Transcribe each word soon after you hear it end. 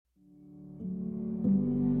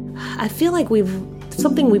I feel like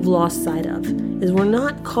something we've lost sight of is we're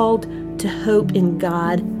not called to hope in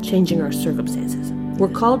God changing our circumstances. We're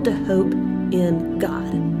called to hope in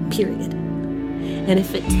God, period. And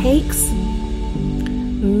if it takes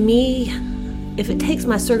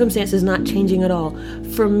my circumstances not changing at all,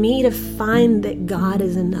 for me to find that God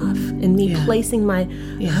is enough, and me placing my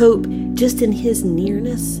hope just in His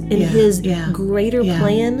nearness, in His greater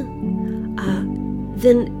plan,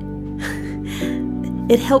 then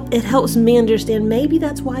it helps me understand maybe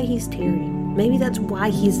that's why He's tarrying. Maybe that's why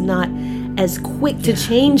He's not as quick to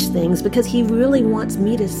change things, because He really wants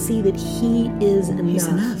me to see that He is enough. He's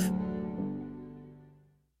enough.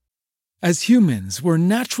 As humans, we're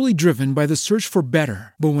naturally driven by the search for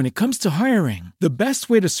better. But when it comes to hiring, the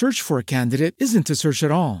best way to search for a candidate isn't to search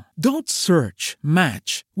at all. Don't search,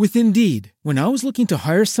 match with Indeed. When I was looking to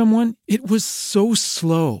hire someone, it was so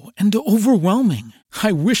slow and overwhelming.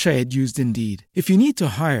 I wish I had used Indeed. If you need to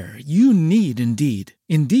hire, you need Indeed.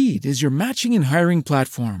 Indeed is your matching and hiring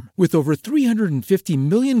platform with over 350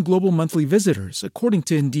 million global monthly visitors, according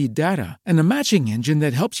to Indeed data, and a matching engine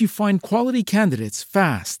that helps you find quality candidates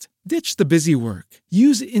fast. Ditch the busy work.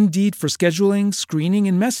 Use Indeed for scheduling, screening,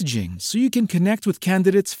 and messaging so you can connect with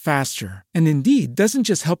candidates faster. And Indeed doesn't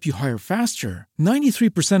just help you hire faster.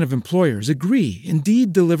 93% of employers agree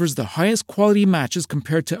Indeed delivers the highest quality matches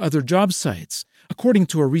compared to other job sites, according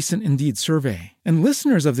to a recent Indeed survey. And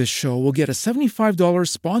listeners of this show will get a $75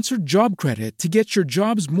 sponsored job credit to get your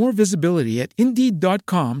jobs more visibility at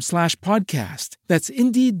Indeed.com/podcast. That's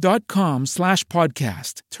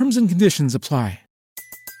Indeed.com/podcast. Terms and conditions apply.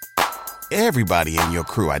 Everybody in your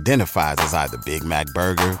crew identifies as either Big Mac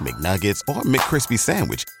Burger, McNuggets, or McCrispy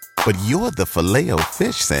Sandwich. But you're the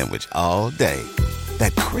Filet-O-Fish Sandwich all day.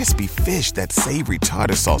 That crispy fish, that savory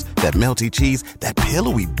tartar sauce, that melty cheese, that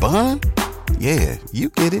pillowy bun. Yeah, you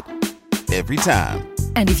get it. Every time.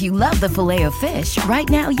 And if you love the Filet-O-Fish, right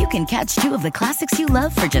now you can catch two of the classics you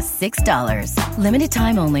love for just $6. Limited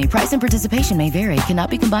time only. Price and participation may vary. Cannot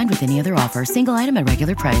be combined with any other offer. Single item at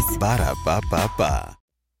regular price. Ba-da-ba-ba-ba.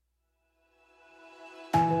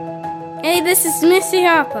 Hey, this is Missy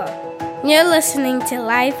Harper. You're listening to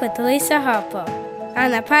Life with Lisa Harper.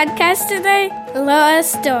 On the podcast today, Laura's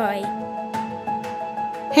Story.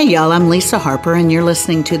 Hey, y'all, I'm Lisa Harper, and you're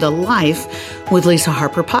listening to the Life with Lisa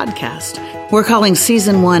Harper podcast. We're calling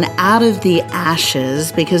Season 1 Out of the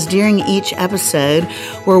Ashes because during each episode,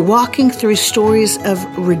 we're walking through stories of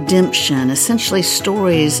redemption, essentially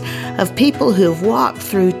stories of people who have walked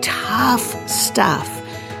through tough stuff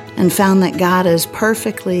and found that God is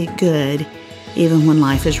perfectly good even when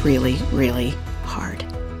life is really, really hard.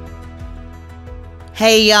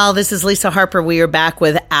 Hey, y'all, this is Lisa Harper. We are back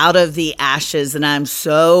with Out of the Ashes, and I'm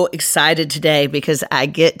so excited today because I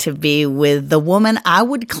get to be with the woman I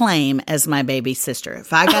would claim as my baby sister.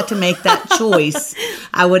 If I got to make that choice,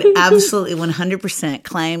 I would absolutely 100%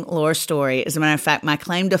 claim Laura Story. As a matter of fact, my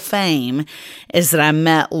claim to fame is that I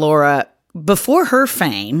met Laura before her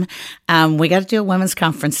fame. We got to do a women's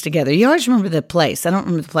conference together. You always remember the place. I don't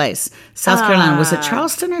remember the place. South Carolina. Was it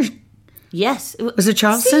Charleston or... Yes. Was it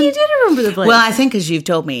Charleston? See, you did remember the place. Well, I think as you've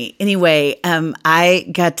told me. Anyway, I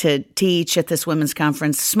got to teach at this women's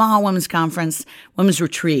conference, small women's conference, women's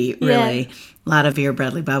retreat, really. Yeah. A lot of Vera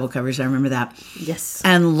Bradley Bible covers. I remember that. Yes.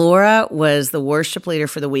 And Laura was the worship leader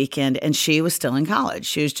for the weekend, and she was still in college.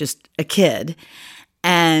 She was just a kid.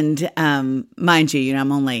 And mind you,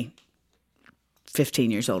 I'm only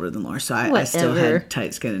 15 years older than Laura, so I still had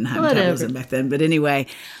tight skin and high metabolism back then. But anyway,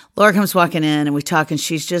 Laura comes walking in, and we talk, and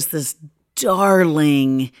she's just this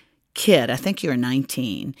darling kid. I think you were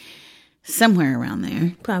 19, somewhere around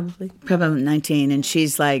there. Probably 19. And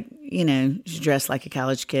she's like, she's dressed like a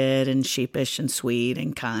college kid and sheepish and sweet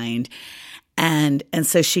and kind. And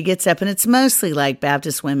so she gets up, and it's mostly like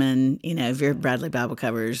Baptist women, Vera Bradley Bible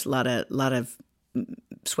covers, a lot of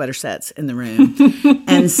sweater sets in the room.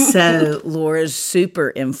 And so Laura's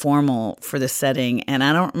super informal for the setting. And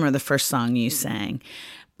I don't remember the first song you sang,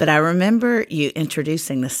 but I remember you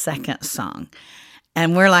introducing the second song.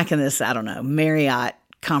 And we're like in this, Marriott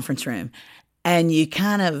conference room. And you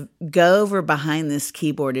kind of go over behind this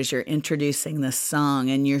keyboard as you're introducing this song.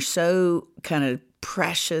 And you're so kind of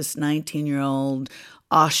precious 19-year-old,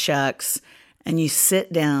 aw shucks. And you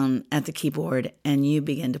sit down at the keyboard and you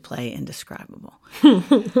begin to play Indescribable.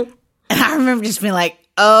 And I remember just being like,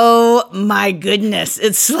 oh my goodness,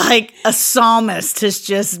 it's like a psalmist has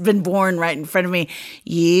just been born right in front of me.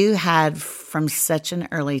 You had from such an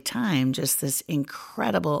early time just this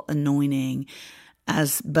incredible anointing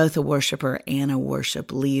as both a worshiper and a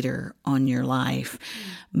worship leader on your life.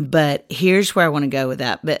 But here's where I want to go with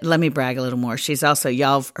that. But let me brag a little more. She's also,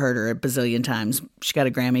 y'all have heard her a bazillion times. She got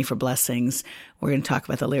a Grammy for Blessings. We're going to talk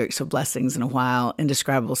about the lyrics of Blessings in a while.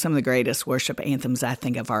 Indescribable, some of the greatest worship anthems, I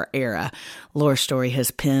think, of our era. Laura Story has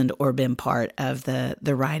penned or been part of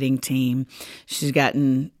the writing team. She's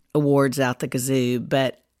gotten awards out the kazoo,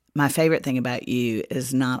 but my favorite thing about you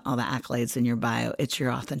is not all the accolades in your bio, it's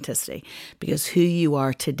your authenticity. Because who you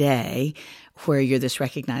are today, where you're this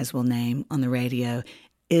recognizable name on the radio,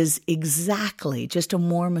 is exactly just a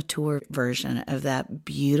more mature version of that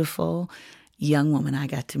beautiful young woman I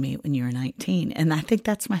got to meet when you were 19. And I think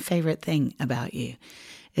that's my favorite thing about you,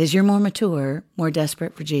 is you're more mature, more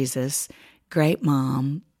desperate for Jesus, great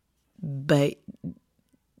mom, but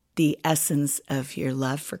the essence of your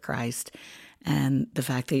love for Christ and the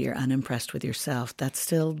fact that you're unimpressed with yourself, that's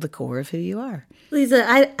still the core of who you are. Lisa,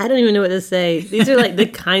 I don't even know what to say. These are like the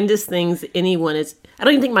kindest things anyone is. I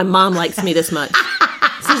don't even think my mom likes me this much.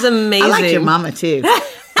 This is amazing. I like your mama too.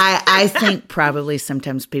 I think probably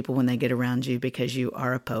sometimes people, when they get around you, because you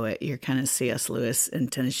are a poet, you're kind of C.S. Lewis in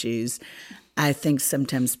tennis shoes, I think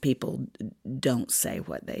sometimes people don't say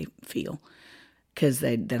what they feel because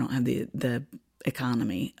they don't have the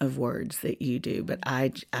economy of words that you do. But I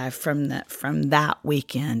from that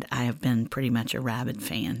weekend, I have been pretty much a rabid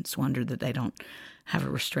fan. It's a wonder that they don't have a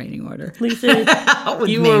restraining order. Lisa,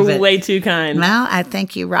 you were way too kind. Well, I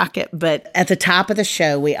think you rock it. But at the top of the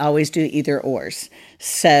show, we always do either ors.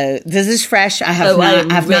 So this is fresh. I have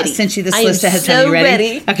not sent you this list ahead of time. You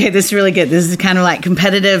ready? Okay, this is really good. This is kind of like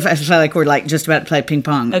competitive. I feel like we're like just about to play ping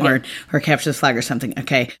pong or capture the flag or something.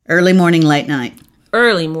 Okay, early morning, late night.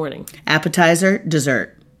 Early morning. Appetizer,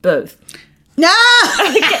 dessert. Both. No!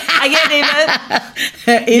 I get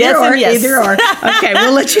it. Either or. Okay,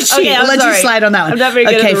 we'll let you cheat. Okay, we'll let you slide on that one. I'm not very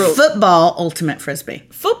good at the rules. Football, ultimate frisbee.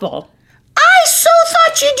 Football? I so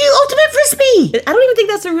thought you'd do ultimate frisbee. I don't even think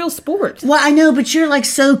that's a real sport. Well, I know, but you're like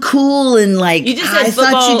so cool and like, you just said I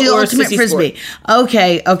thought you'd do ultimate frisbee. Sport.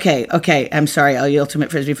 Okay. I'm sorry, all you ultimate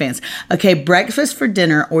frisbee fans. Okay, breakfast for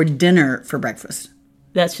dinner or dinner for breakfast?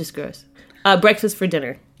 That's just gross. Breakfast for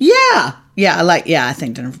dinner. Yeah, I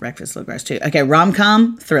think dinner for breakfast looks gross too. Okay,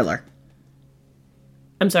 rom-com, thriller.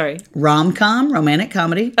 I'm sorry. Rom-com, romantic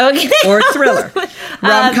comedy. Okay. Or thriller.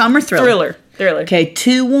 Rom-com or thriller? Thriller. Okay,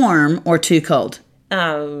 too warm or too cold?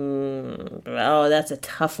 That's a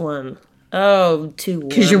tough one. Oh, too warm.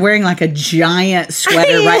 Because you're wearing like a giant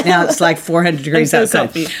sweater right now. It's like 400 degrees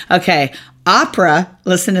outside. Comfy. Okay, opera.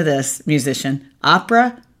 Listen to this, musician.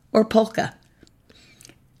 Opera or polka?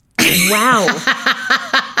 Wow.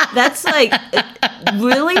 That's like,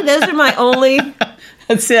 really? Those are my only...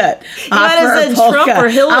 That's it. You might have said Trump or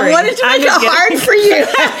Hillary. I wanted to make it hard for you.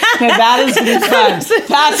 No, that is going to be fun.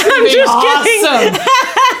 That's going to be awesome.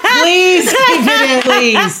 Please keep it in,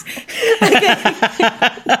 please.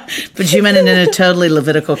 But you meant it in a totally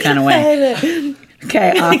Levitical kind of way.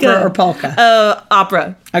 Okay, opera or polka?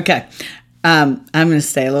 Opera. Okay. I'm going to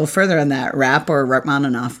stay a little further on that. Rap or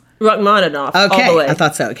Rachmaninoff? Rachmaninoff. Okay, all the way. I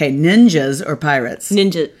thought so. Okay, ninjas or pirates?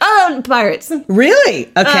 Ninjas. Oh, pirates. Really?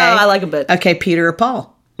 Okay. Oh, I like a bit. Okay, Peter or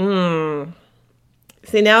Paul? See,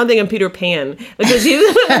 now I'm thinking Peter Pan because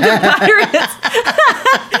you the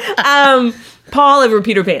pirates. Paul over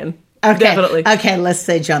Peter Pan. Okay. Definitely. Okay, let's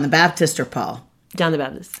say John the Baptist or Paul. John the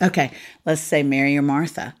Baptist. Okay, let's say Mary or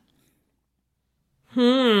Martha.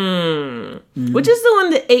 Which is the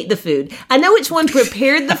one that ate the food? I know which one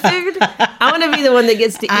prepared the food. I want to be the one that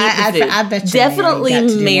gets to eat the food. I bet you definitely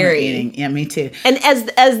Mary. Yeah, me too. And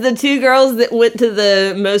as the two girls that went to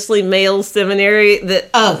the mostly male seminary,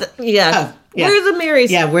 we're the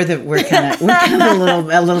Marys. Yeah, we're kind of a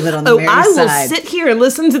little bit on the Mary side. I will sit here and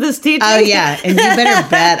listen to this teaching. Oh yeah, and you better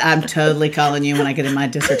bet I'm totally calling you when I get in my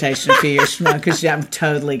dissertation a few years from now because I'm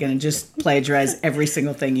totally going to just plagiarize every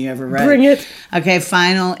single thing you ever wrote. Bring it. Okay,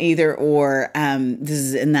 final either or. This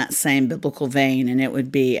is in that same biblical vein, and it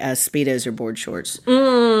would be Speedos or board shorts.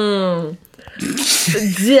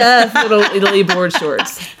 Definitely board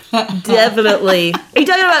shorts. Definitely. Are you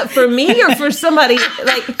talking about for me or for somebody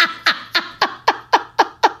like?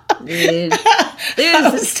 Dude,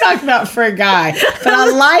 I was talking about for a guy, but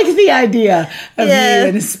I like the idea of you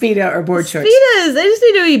in a Speedo or board shorts. Speedos, they just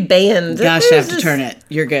need to be banned. Gosh, I have to turn it.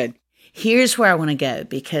 You're good. Here's where I want to go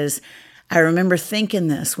because I remember thinking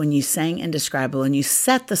this when you sang Indescribable and you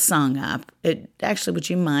set the song up. Would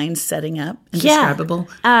you mind setting up Indescribable?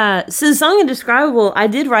 Yeah. So the song Indescribable, I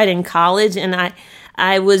did write in college, and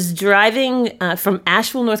I was driving from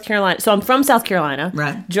Asheville, North Carolina. So I'm from South Carolina.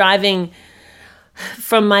 Right. Driving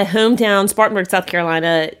from my hometown, Spartanburg, South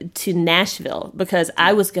Carolina, to Nashville because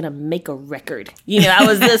I was going to make a record. I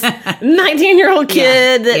was this 19-year-old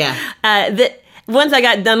kid that once I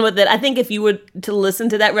got done with it, I think if you were to listen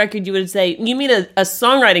to that record, you would say, "You mean a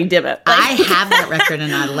songwriting demo?" I have that record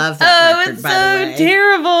and I love that record, by the way. It's so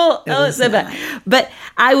terrible. It's so bad. But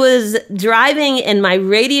I was driving and my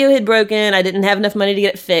radio had broken. I didn't have enough money to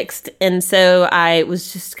get it fixed. And so I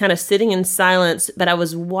was just kind of sitting in silence, but I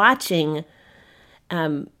was watching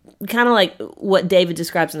kind of like what David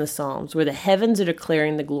describes in the Psalms, where the heavens are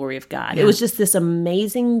declaring the glory of God. Yeah. It was just this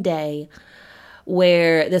amazing day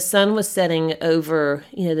where the sun was setting over,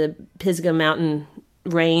 the Pisgah mountain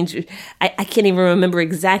range. I can't even remember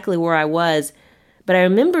exactly where I was, but I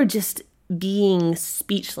remember just being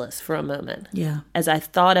speechless for a moment. Yeah. As I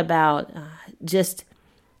thought about just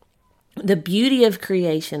the beauty of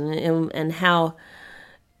creation and how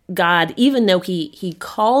God, even though he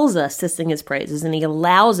calls us to sing his praises and he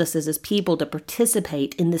allows us as his people to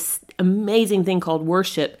participate in this amazing thing called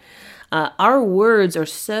worship, our words are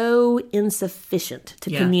so insufficient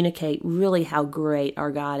to communicate really how great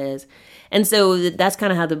our God is. And so that's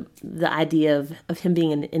kind of how the idea of him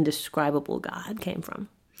being an indescribable God came from.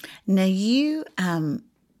 Now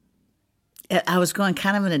I was going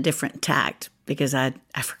kind of in a different tact because I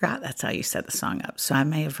forgot that's how you set the song up. So I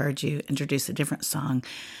may have heard you introduce a different song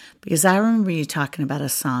because I remember you talking about a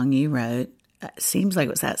song you wrote. It seems like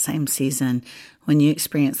it was that same season when you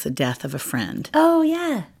experienced the death of a friend. Oh,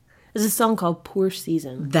 yeah. There's a song called Poor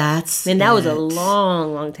Season. That was a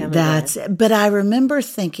long, long time ago. But I remember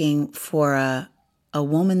thinking for a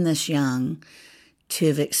woman this young to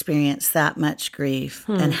have experienced that much grief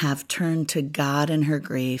and have turned to God in her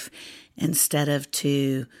grief instead of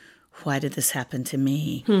to, why did this happen to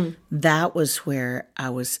me? That was where I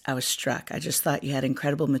was struck. I just thought you had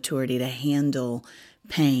incredible maturity to handle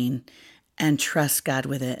pain and trust God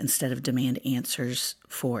with it instead of demand answers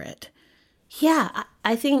for it. Yeah,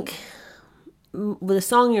 I think with the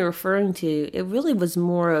song you're referring to, it really was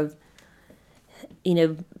more of,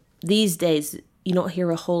 these days you don't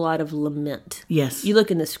hear a whole lot of lament. Yes. You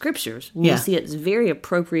look in the scriptures and you see it's a very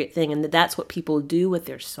appropriate thing, and that's what people do with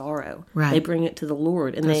their sorrow. Right. They bring it to the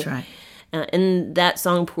Lord. And that's right. And that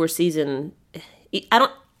song, Poor Season,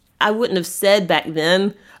 I wouldn't have said back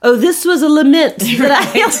then, "Oh, this was a lament." But I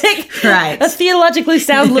think a theologically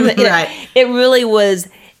sound lament. Right. It really was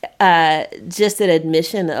just an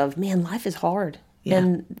admission of, man, life is hard. Yeah.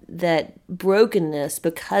 And that brokenness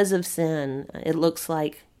because of sin, it looks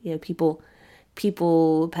like,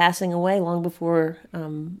 people passing away long before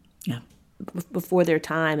before their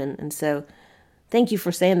time. And so thank you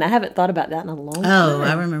for saying that. I haven't thought about that in a long time. Oh,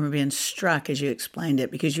 I remember being struck as you explained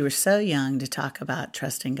it because you were so young to talk about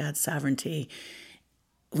trusting God's sovereignty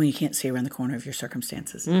when you can't see around the corner of your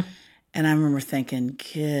circumstances. And I remember thinking,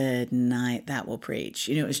 good night, that will preach.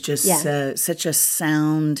 It was just such a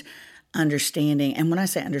sound understanding. And when I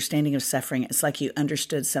say understanding of suffering, it's like you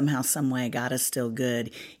understood somehow, some way, God is still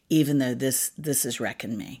good, even though this is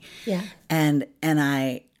wrecking me. Yeah. And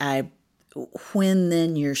I when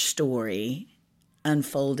then your story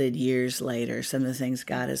unfolded years later, some of the things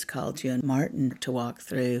God has called you and Martin to walk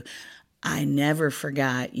through, I never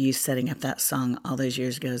forgot you setting up that song all those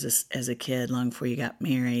years ago as a kid, long before you got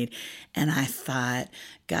married. And I thought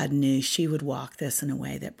God knew she would walk this in a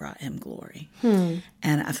way that brought him glory. And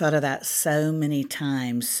I thought of that so many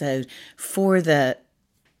times. So for the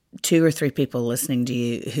 2 or 3 people listening to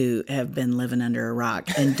you who have been living under a rock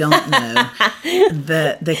and don't know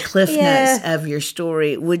the cliff notes of your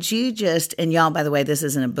story, would you just, and y'all, by the way, this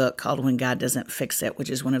is in a book called When God Doesn't Fix It, which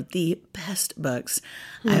is one of the best books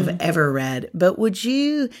I've ever read. But would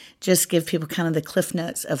you just give people kind of the cliff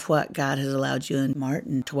notes of what God has allowed you and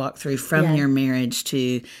Martin to walk through from your marriage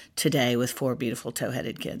to today with 4 beautiful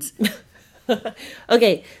toe-headed kids?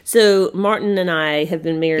 Okay, so Martin and I have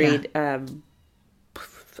been married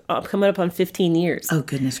coming up on 15 years. Oh,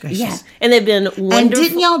 goodness gracious. Yeah. And they've been wonderful. And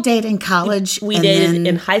didn't y'all date in college? We dated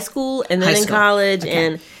in high school and then in college.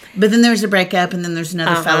 Okay. But then there's a breakup and then there's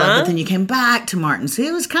another fellow, but then you came back to Martin. So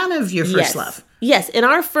it was kind of your first love. Yes. And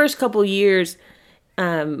our first couple years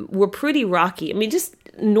were pretty rocky. I mean, just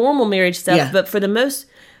normal marriage stuff. But for the most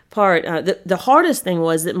part, the hardest thing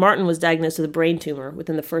was that Martin was diagnosed with a brain tumor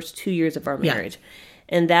within the first 2 years of our marriage.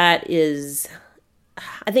 And that is,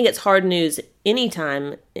 I think it's hard news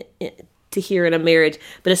anytime to hear in a marriage,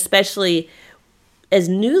 but especially as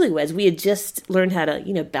newlyweds, we had just learned how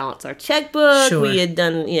to, balance our checkbook. Sure. We had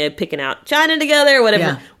done, picking out China together,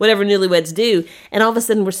 whatever newlyweds do. And all of a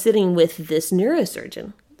sudden we're sitting with this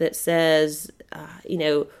neurosurgeon that says,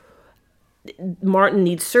 Martin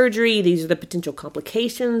needs surgery. These are the potential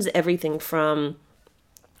complications. Everything from,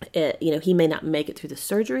 he may not make it through the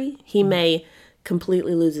surgery. He may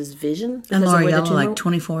completely lose his vision. And Laura, y'all are like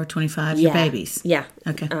 24, 25, your babies. Yeah.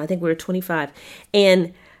 Okay. I think we were 25.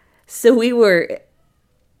 And so we were,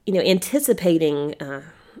 anticipating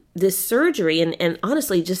this surgery and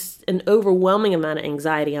honestly just an overwhelming amount of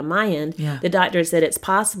anxiety on my end. Yeah. The doctor said it's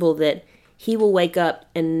possible that he will wake up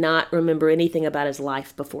and not remember anything about his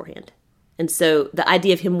life beforehand. And so the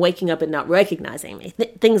idea of him waking up and not recognizing me,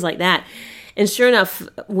 things like that. And sure enough,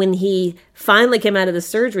 when he finally came out of the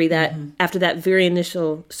surgery, that after that very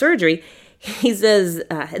initial surgery, he says,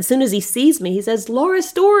 as soon as he sees me, he says, "Laura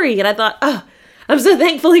Story." And I thought, oh, I'm so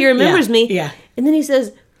thankful he remembers me. Yeah. And then he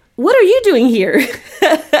says, "What are you doing here?"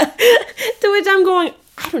 To which I'm going,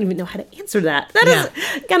 I don't even know how to answer that. That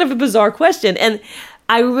is kind of a bizarre question. And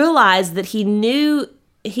I realized that he knew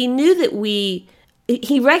that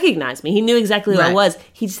he recognized me. He knew exactly who I was.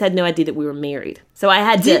 He just had no idea that we were married. So I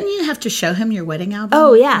had Didn't you have to show him your wedding album?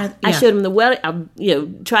 Oh, yeah. I showed him the wedding. I,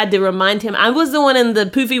 tried to remind him. I was the one in the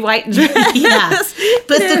poofy white dress. Yeah.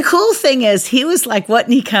 But the cool thing is, he was like,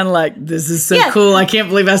 wasn't he kind of like, this is so cool. I can't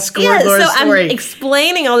believe I scored Laura Story. I'm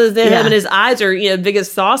explaining all this to him, and his eyes are, big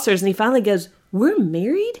as saucers. And he finally goes, "We're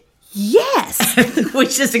married?" Yes.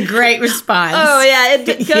 Which is a great response. Oh, yeah. It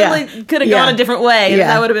totally could have gone a different way. Yeah.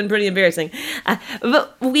 That would have been pretty embarrassing.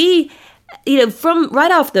 But we, from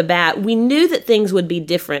right off the bat, we knew that things would be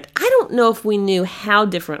different. I don't know if we knew how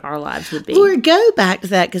different our lives would be. Or go back to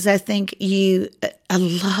that, because I think I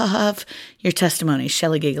love your testimony.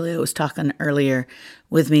 Shelley Giglio was talking earlier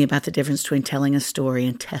with me about the difference between telling a story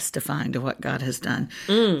and testifying to what God has done.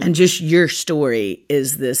 And just your story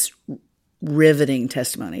is this riveting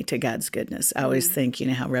testimony to God's goodness. I always think,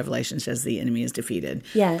 how Revelation says the enemy is defeated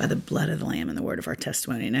by the blood of the Lamb and the word of our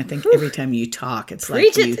testimony. And I think every time you talk, it's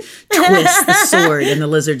like you twist the sword in the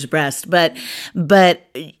lizard's breast. But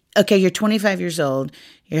okay, you're 25 years old.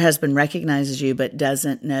 Your husband recognizes you but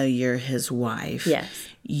doesn't know you're his wife. Yes.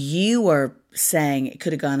 You are saying it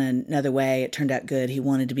could have gone another way. It turned out good. He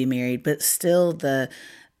wanted to be married. But still the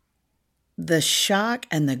shock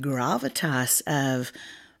and the gravitas of,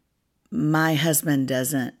 my husband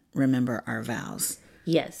doesn't remember our vows.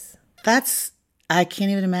 Yes. I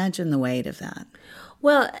can't even imagine the weight of that.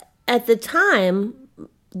 Well, at the time,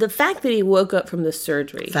 the fact that he woke up from the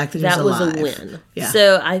surgery, that was a win. Yeah.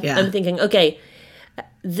 So I'm thinking, okay,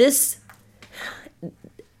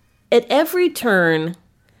 at every turn,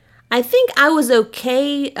 I think I was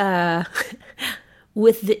okay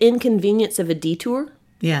with the inconvenience of a detour.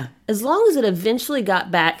 Yeah. As long as it eventually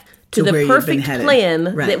got back to the perfect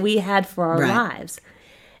plan that we had for our lives.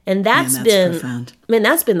 And that's been profound.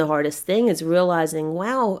 That's been the hardest thing, is realizing,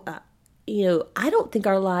 wow, I don't think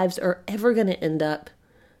our lives are ever going to end up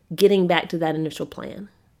getting back to that initial plan.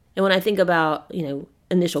 And when I think about,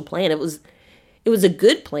 initial plan, it was a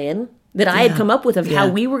good plan that I had come up with of how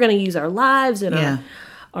we were going to use our lives and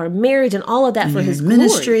our marriage and all of that for his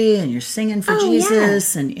ministry glory. And you're singing for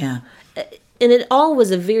Jesus And it all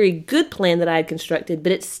was a very good plan that I had constructed,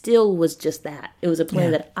 but it still was just that. It was a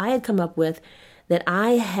plan that I had come up with, that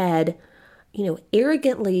I had,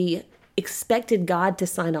 arrogantly expected God to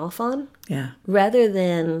sign off on. Yeah. Rather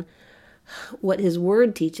than what his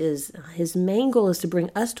word teaches. His main goal is to bring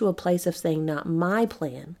us to a place of saying, not my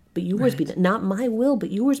plan, but yours be done. Not my will,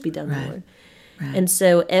 but yours be done, Lord. Right. And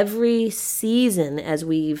so every season, as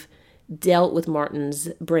we've dealt with Martin's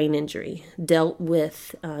brain injury, dealt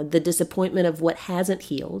with the disappointment of what hasn't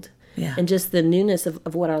healed, and just the newness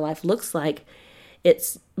of what our life looks like,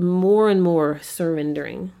 it's more and more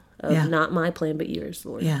surrendering of not my plan, but yours,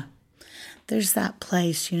 Lord. Yeah. There's that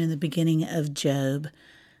place, in the beginning of Job,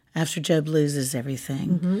 after Job loses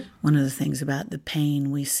everything, one of the things about the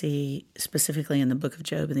pain we see specifically in the book of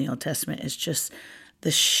Job in the Old Testament is just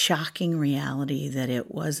the shocking reality that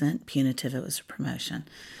it wasn't punitive, it was a promotion.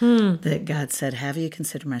 That God said, "Have you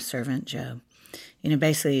considered my servant Job?"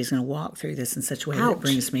 Basically he's going to walk through this in such a way that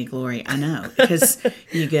brings me glory. I know, because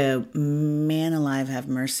you go, man alive, have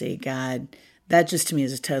mercy, God. That just to me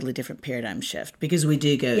is a totally different paradigm shift, because we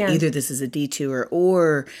do go, either this is a detour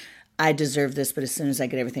or I deserve this, but as soon as I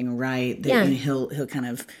get everything right, then he'll kind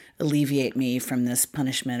of alleviate me from this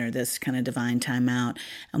punishment or this kind of divine timeout.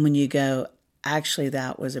 And when you go, actually,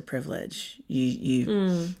 that was a privilege.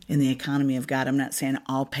 You in the economy of God, I'm not saying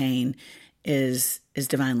all pain is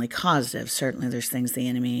divinely causative. Certainly there's things the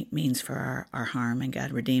enemy means for our harm, and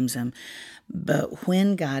God redeems them. But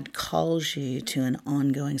when God calls you to an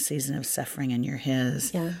ongoing season of suffering and you're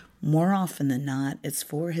his, more often than not, it's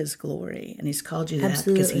for his glory. And he's called you that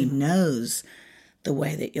because he knows the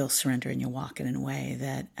way that you'll surrender and you'll walk it in a way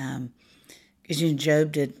that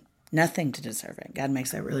Job did nothing to deserve it. God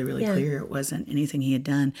makes that really, really clear. It wasn't anything he had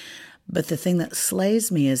done. But the thing that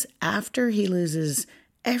slays me is after he loses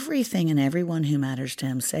everything and everyone who matters to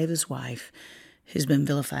him, save his wife, who's been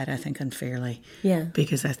vilified, I think, unfairly. Yeah.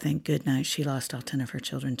 Because I think, good night, she lost all 10 of her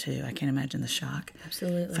children, too. I can't imagine the shock.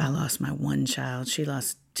 Absolutely. If I lost my one child, she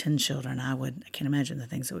lost 10 children, I can't imagine the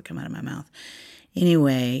things that would come out of my mouth.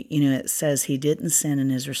 Anyway, it says he didn't sin in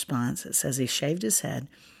his response. It says he shaved his head.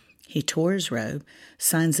 He tore his robe.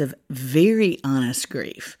 Signs of very honest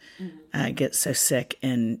grief. I get so sick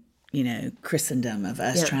in Christendom of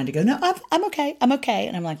us trying to go, no, I'm okay.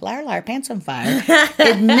 And I'm like, liar, pants on fire.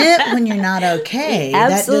 Admit when you're not okay.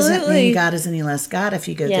 Absolutely. That doesn't mean God is any less God if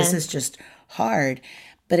you go, this is just hard.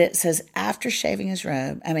 But it says after tearing his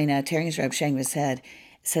robe, shaving his head,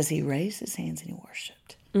 it says he raised his hands and he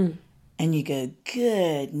worshiped. And you go,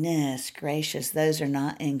 goodness gracious, those are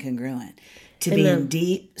not incongruent. To be in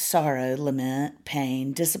deep sorrow, lament,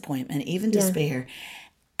 pain, disappointment, even despair,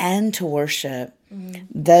 and to worship,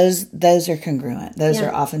 those are congruent. Those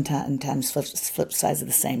are oftentimes flip sides of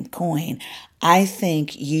the same coin. I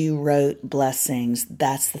think you wrote blessings.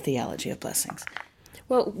 That's the theology of blessings.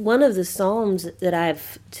 Well, one of the Psalms that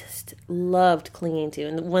I've just loved clinging to,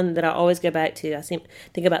 and the one that I always go back to, I think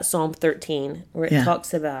about Psalm 13, where it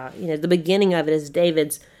talks about, the beginning of it is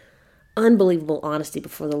David's unbelievable honesty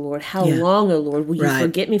before the Lord. How long, O Lord, will you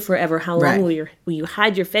forget me forever? How long will you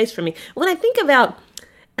hide your face from me? When I think about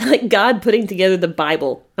God putting together the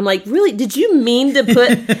Bible, I'm like, really? Did you mean to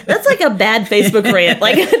put? That's like a bad Facebook rant.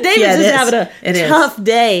 Like David's just having a tough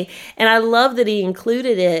day, and I love that he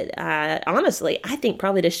included it. Honestly, I think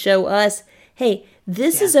probably to show us, hey,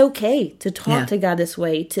 this is okay to talk to God this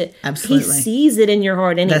way. He sees it in your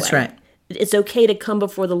heart anyway. That's right. It's okay to come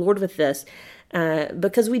before the Lord with this.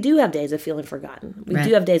 Because we do have days of feeling forgotten. We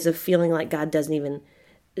do have days of feeling like God doesn't even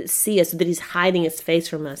see us, that he's hiding his face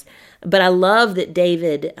from us. But I love that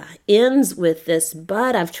David ends with this,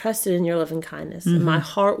 but I've trusted in your loving kindness. And my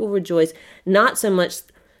heart will rejoice, not so much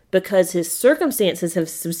because his circumstances have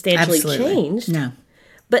substantially changed. No.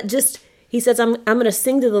 But just, he says, I'm going to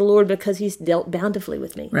sing to the Lord because he's dealt bountifully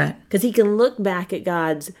with me. Right. Because he can look back at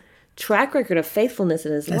God's track record of faithfulness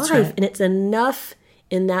in his life, and it's enough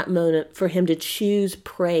in that moment for him to choose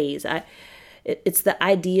praise. It's the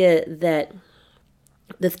idea that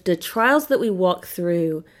the trials that we walk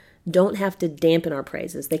through don't have to dampen our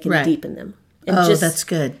praises. They can deepen them. And that's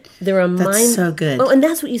good. They're That's so good. Oh, and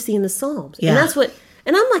that's what you see in the Psalms. Yeah.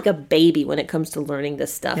 And I'm like a baby when it comes to learning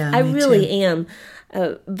this stuff. I really am.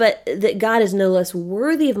 But that God is no less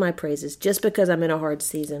worthy of my praises just because I'm in a hard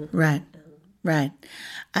season. Right. Right.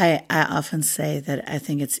 I often say that I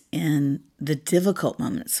think it's in the difficult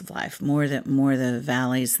moments of life, more the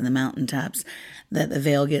valleys and the mountaintops, that the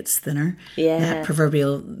veil gets thinner, that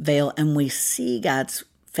proverbial veil, and we see God's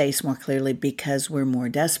face more clearly because we're more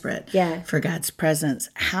desperate for God's presence.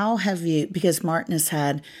 How have you, because Martin has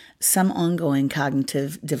had some ongoing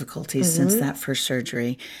cognitive difficulties since that first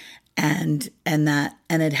surgery, and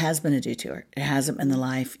it has been a detour. It hasn't been the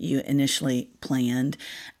life you initially planned.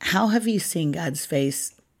 How have you seen God's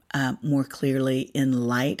face more clearly in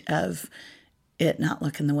light of it not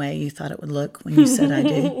looking the way you thought it would look when you said I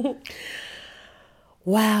do?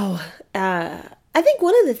 Wow. I think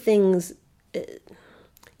one of the things,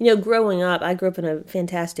 growing up, I grew up in a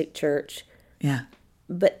fantastic church. Yeah.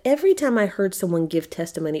 But every time I heard someone give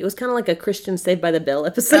testimony, it was kind of like a Christian Saved by the Bell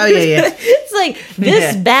episode. Oh, yeah. It's like,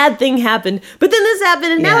 this bad thing happened, but then this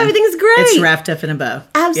happened, and now everything's great. It's wrapped up in a bow.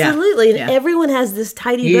 Absolutely. And everyone has this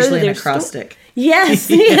tidy bow. Usually an acrostic. Yes.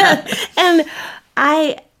 Yeah. And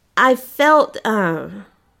I felt, I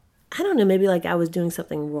don't know, maybe like I was doing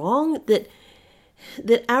something wrong,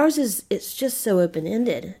 that ours it's just so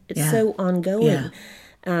open-ended. It's so ongoing.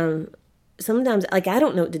 Yeah. Sometimes, I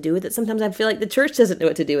don't know what to do with it. Sometimes I feel like the church doesn't know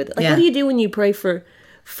what to do with it. What do you do when you pray for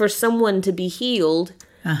someone to be healed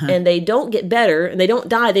and they don't get better and they don't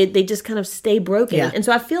die? They just kind of stay broken. Yeah. And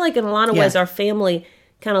so I feel like in a lot of ways our family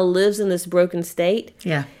kind of lives in this broken state.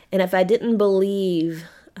 Yeah. And if I didn't believe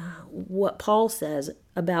what Paul says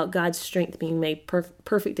about God's strength being made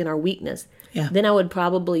perfect in our weakness, then I would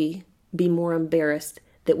probably be more embarrassed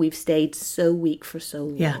that we've stayed so weak for so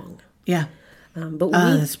long. Yeah. But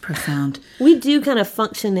that's profound. We do kind of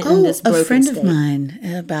function in this broken state. A friend of mine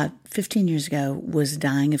about 15 years ago was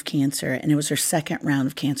dying of cancer, and it was her second round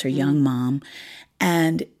of cancer, young mom.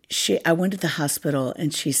 And I went to the hospital,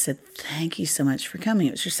 and she said, "Thank you so much for coming."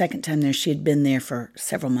 It was her second time there. She had been there for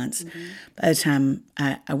several months. By the time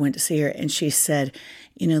I went to see her, and she said,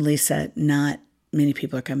 "Lisa, not many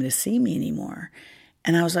people are coming to see me anymore."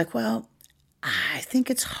 And I was like, well, I think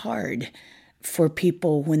it's hard for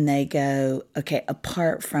people when they go, okay,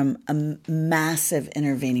 apart from a massive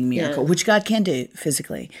intervening miracle, which God can do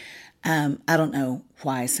physically. I don't know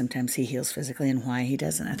why sometimes he heals physically and why he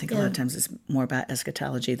doesn't. I think a lot of times it's more about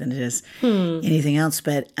eschatology than it is anything else.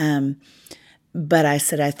 But I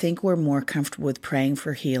said, I think we're more comfortable with praying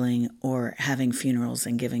for healing or having funerals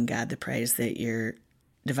and giving God the praise that you're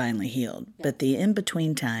divinely healed. But the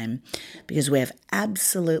in-between time, because we have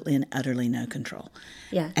absolutely and utterly no control.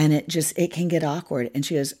 Yeah. And it can get awkward. And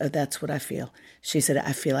she goes, oh, that's what I feel. She said,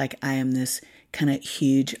 I feel like I am this kind of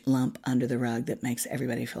huge lump under the rug that makes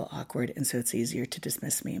everybody feel awkward. And so it's easier to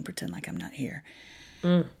dismiss me and pretend like I'm not here.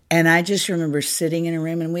 And I just remember sitting in a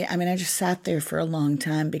room and I just sat there for a long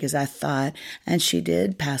time because I thought, and she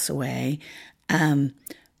did pass away.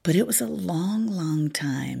 But it was a long, long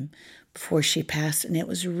time before she passed. And it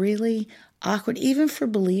was really awkward, even for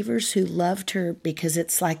believers who loved her, because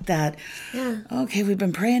it's like that, okay, we've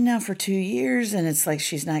been praying now for 2 years and it's like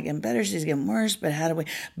she's not getting better, she's getting worse, but how do we,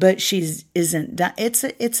 but isn't done.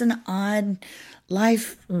 It's an odd,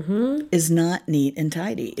 life is not neat and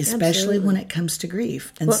tidy, especially when it comes to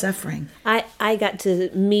grief and suffering. I got to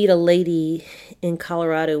meet a lady in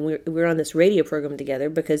Colorado. We were on this radio program together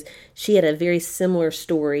because she had a very similar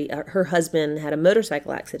story. Her husband had a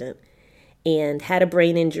motorcycle accident and had a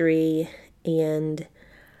brain injury. And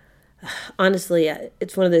honestly,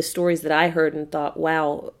 it's one of those stories that I heard and thought,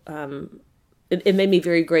 wow, it made me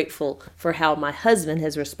very grateful for how my husband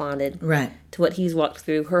has responded to what he's walked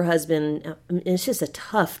through. Her husband, it's just a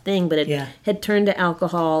tough thing, but it had turned to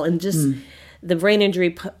alcohol and just the brain injury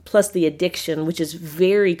plus the addiction, which is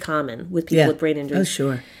very common with people with brain injuries. Oh,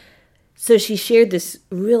 sure. So she shared this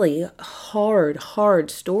really hard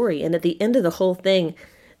story. And at the end of the whole thing,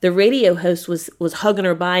 the radio host was hugging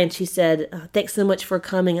her by, and she said, thanks so much for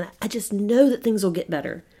coming. And I just know that things will get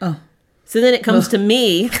better. Oh. So then it comes to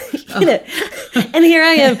me, and here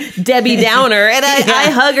I am, Debbie Downer, and I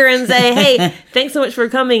hug her and say, hey, thanks so much for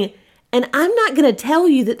coming. And I'm not going to tell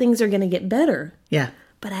you that things are going to get better. Yeah.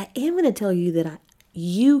 But I am going to tell you that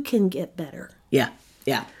you can get better. Yeah.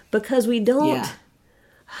 Yeah. Because we don't,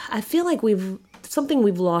 I feel like something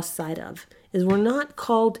we've lost sight of is we're not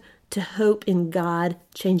called to hope in God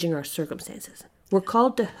changing our circumstances. We're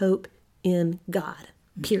called to hope in God,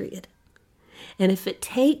 period. And if it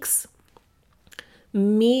takes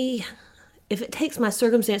my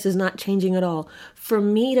circumstances not changing at all, for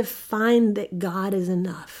me to find that God is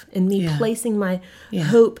enough and me placing my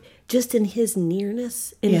hope just in his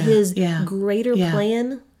nearness, in his greater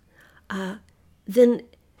plan, then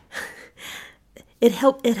it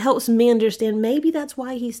helps me understand maybe that's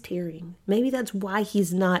why he's tearing. Maybe that's why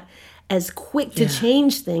he's not as quick to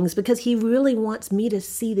change things, because he really wants me to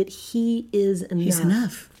see that he is enough. He's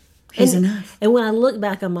enough. He's enough. And when I look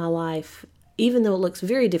back on my life, even though it looks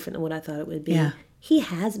very different than what I thought it would be, he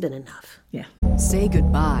has been enough. Yeah. Say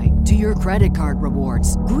goodbye to your credit card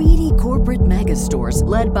rewards. Greedy corporate mega stores,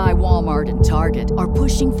 led by Walmart and Target, are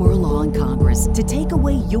pushing for a law in Congress to take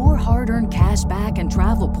away your hard-earned cash back and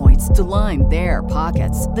travel points to line their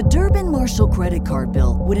pockets. The Durbin-Marshall credit card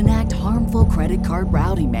bill would enact harmful credit card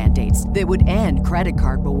routing mandates that would end credit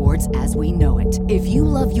card rewards as we know it. If you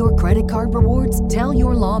love your credit card rewards, tell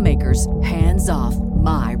your lawmakers, hands off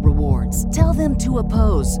my rewards. Tell them to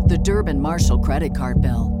oppose the Durbin-Marshall credit card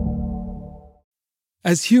bill.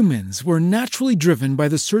 As humans, we're naturally driven by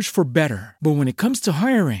the search for better. But when it comes to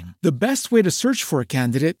hiring, the best way to search for a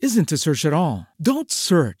candidate isn't to search at all. Don't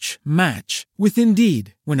search, match with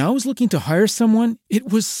Indeed. When I was looking to hire someone,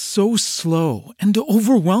 it was so slow and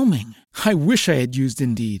overwhelming. I wish I had used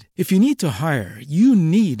Indeed. If you need to hire, you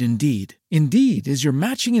need Indeed. Indeed is your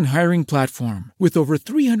matching and hiring platform with over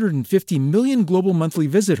 350 million global monthly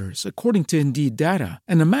visitors, according to Indeed data,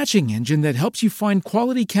 and a matching engine that helps you find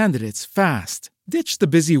quality candidates fast. Ditch the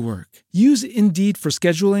busy work. Use Indeed for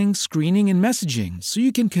scheduling, screening, and messaging so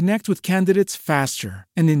you can connect with candidates faster.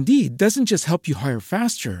 And Indeed doesn't just help you hire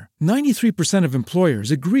faster. 93% of employers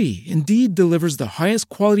agree Indeed delivers the highest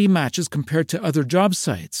quality matches compared to other job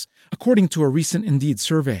sites, according to a recent Indeed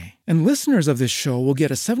survey. And listeners of this show will get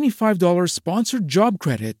a $75 sponsored job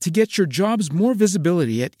credit to get your jobs more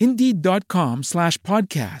visibility at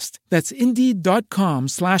Indeed.com/podcast. That's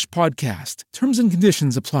Indeed.com/podcast. Terms and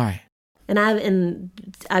conditions apply. And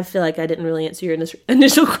I feel like I didn't really answer your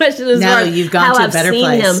initial question as well. No, you've gone to a better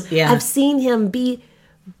place. I've seen him be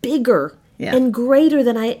bigger and greater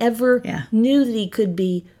than I ever knew that he could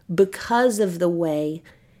be, because of the way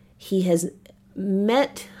he has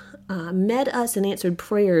met us and answered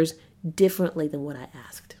prayers differently than what I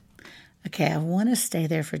asked. Okay, I want to stay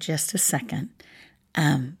there for just a second,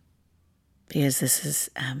 because this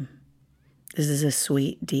is a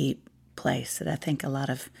sweet, deep place that I think a lot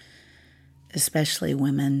of, especially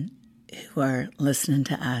women who are listening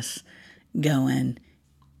to us, going,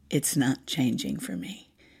 it's not changing for me.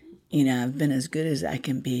 You know, I've been as good as I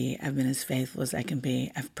can be. I've been as faithful as I can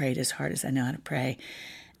be. I've prayed as hard as I know how to pray.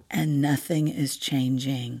 And nothing is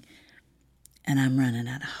changing. And I'm running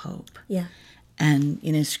out of hope. Yeah. And,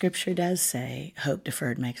 you know, Scripture does say, hope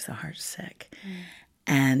deferred makes the heart sick.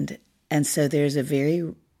 And so there's a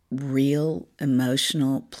very real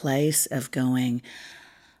emotional place of going,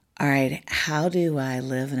 all right, how do I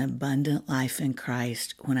live an abundant life in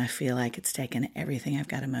Christ when I feel like it's taken everything I've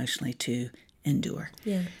got emotionally to endure?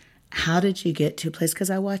 Yeah. How did you get to a place? Because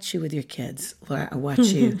I watch you with your kids. Laura, I watch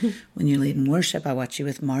you when you're leading worship. I watch you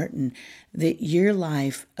with Martin. That your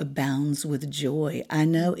life abounds with joy. I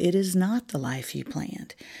know it is not the life you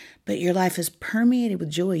planned, but your life is permeated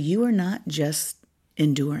with joy. You are not just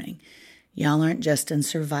enduring. Y'all aren't just in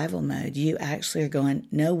survival mode. You actually are going,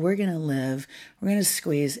 no, we're going to live. We're going to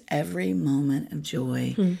squeeze every moment of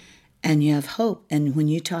joy. And you have hope. And when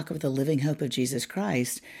you talk of the living hope of Jesus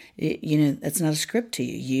Christ, you know, that's not a script to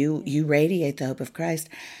you. You radiate the hope of Christ.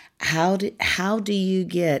 How do you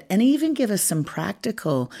get, and even give us some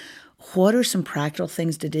practical, what are some practical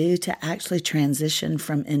things to do to actually transition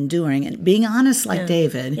from enduring and being honest like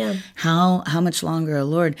David, how much longer, O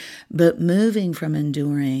Lord, but moving from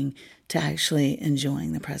enduring to actually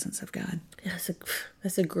enjoying the presence of God? Yeah,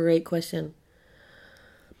 that's a great question.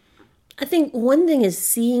 I think one thing is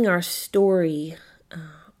seeing our story.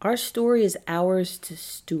 Our story is ours to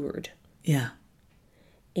steward. Yeah.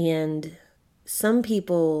 And some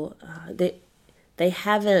people, they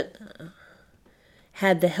haven't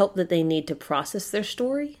had the help that they need to process their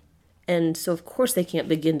story. And so, of course, they can't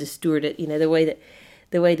begin to steward it, you know, the way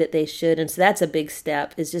that they should. And so that's a big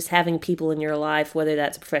step, is just having people in your life, whether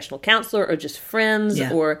that's a professional counselor or just friends,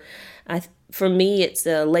 or for me, it's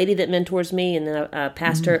a lady that mentors me and then a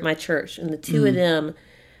pastor at my church. And the two of them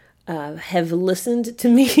have listened to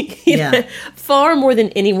me far more than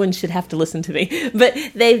anyone should have to listen to me. But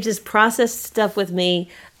they've just processed stuff with me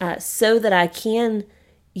so that I can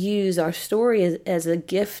use our story as a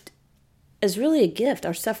gift, as really a gift.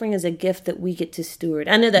 Our suffering is a gift that we get to steward.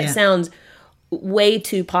 I know that sounds way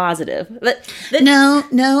too positive. But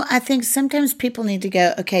No, I think sometimes people need to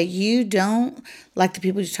go, okay, you don't, like the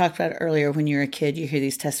people you talked about earlier, when you're a kid, you hear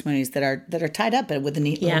these testimonies that are tied up with a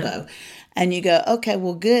neat little bow. And you go, okay,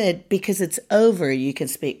 well, good, because it's over. You can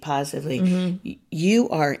speak positively. You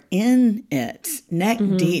are in it, neck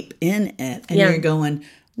deep in it. And you're going,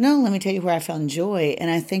 no, let me tell you where I found joy. And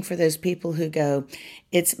I think for those people who go,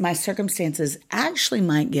 it's my circumstances actually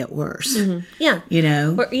might get worse. Yeah. You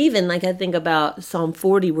know? Or even like I think about Psalm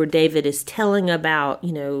 40 where David is telling about,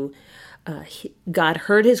 you know, God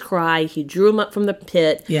heard his cry. He drew him up from the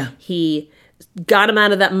pit. Yeah. He got him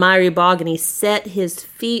out of that miry bog and he set his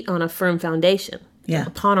feet on a firm foundation. Yeah.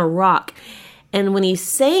 Upon a rock. And when he's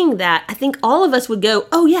saying that, I think all of us would go,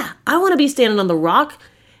 oh yeah, I want to be standing on the rock.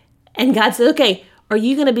 And God said, okay, are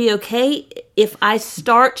you going to be okay if I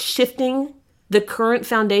start shifting the current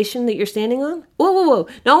foundation that you're standing on? Whoa.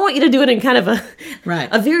 No, I want you to do it in kind of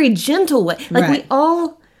a very gentle way. Like we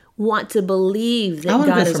all want to believe that God is...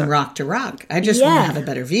 I want to go from rock to rock. I just want to have a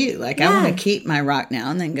better view. Like I want to keep my rock now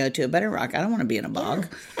and then go to a better rock. I don't want to be in a bog.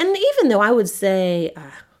 And even though I would say,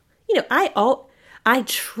 you know, I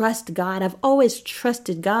trust God. I've always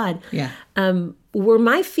trusted God. Yeah. Were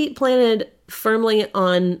my feet planted firmly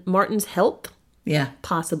on Martin's help? Yeah.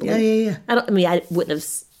 Possibly. Yeah. I wouldn't have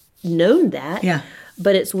known that. Yeah.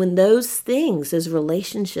 But it's when those things, those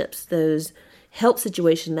relationships, those help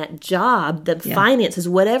situation, that job, the finances,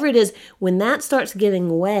 whatever it is, when that starts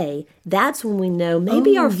giving way, that's when we know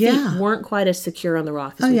maybe our feet weren't quite as secure on the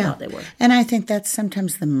rock as we thought they were. And I think that's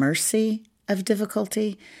sometimes the mercy of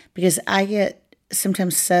difficulty, because I get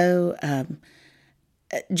sometimes so...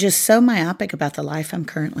 just so myopic about the life I'm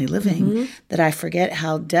currently living that I forget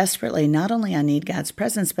how desperately not only I need God's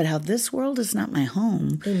presence, but how this world is not my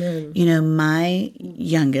home. Amen. You know, my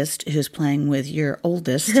youngest, who's playing with your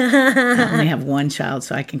oldest, I only have one child,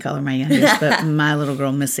 so I can call her my youngest, but my little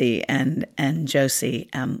girl, Missy, and Josie,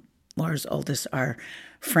 Laura's oldest, are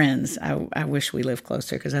friends. I wish we lived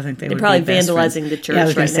closer because I think they're probably vandalizing the church. Yeah, I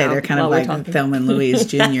was going to say they're kind of like Thelma and Louise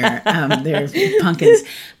Jr. They're pumpkins.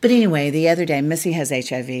 But anyway, the other day, Missy has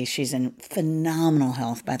HIV. She's in phenomenal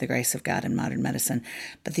health by the grace of God in modern medicine.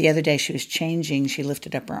 But the other day she was changing. She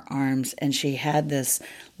lifted up her arms and she had this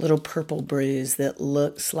little purple bruise that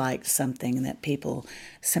looks like something that people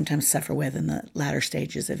sometimes suffer with in the latter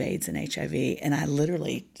stages of AIDS and HIV. And I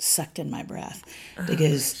literally sucked in my breath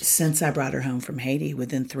because since I brought her home from Haiti,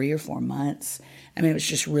 within 3 or 4 months, I mean, it was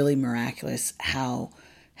just really miraculous how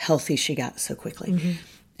healthy she got so quickly.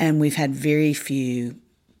 And we've had very few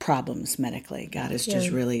problems medically. God has just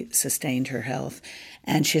really sustained her health.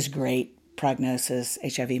 And she has great prognosis.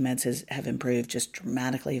 HIV meds have improved just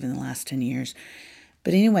dramatically even in the last 10 years.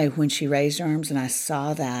 But anyway, when she raised her arms and I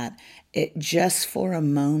saw that, it just for a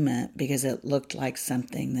moment, because it looked like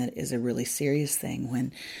something that is a really serious thing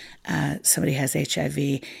when somebody has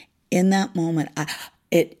HIV, in that moment, I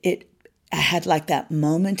had like that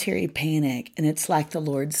momentary panic. And it's like the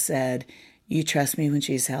Lord said, you trust me when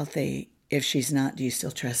she's healthy. If she's not, do you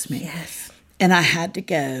still trust me? Yes. And I had to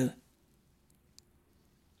go,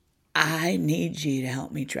 I need you to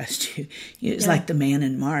help me trust you. It's like the man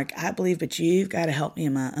in Mark. I believe, but you've got to help me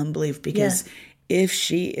in my unbelief, because if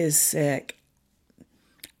she is sick,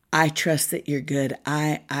 I trust that you're good.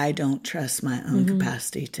 I don't trust my own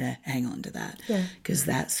capacity to hang on to that, because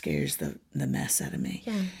that scares the mess out of me.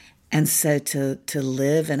 Yeah. And so to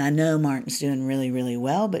live, and I know Martin's doing really, really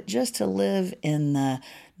well, but just to live in the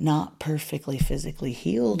not perfectly physically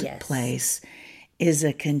healed place is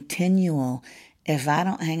a continual. If I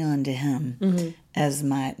don't hang on to him as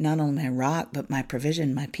my, not only my rock, but my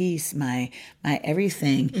provision, my peace, my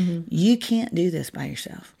everything, you can't do this by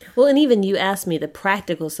yourself. Well, and even you asked me the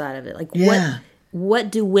practical side of it. Like, what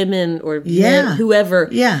do women or men, whoever,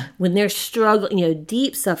 when they're struggling,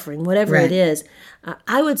 deep suffering, whatever it is,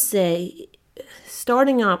 I would say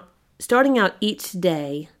starting out each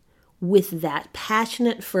day with that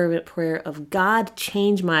passionate, fervent prayer of, God,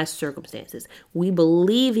 change my circumstances. We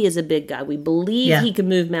believe he is a big God. We believe he can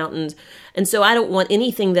move mountains. And so I don't want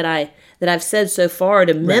anything that I've said so far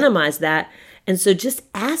to minimize that. And so just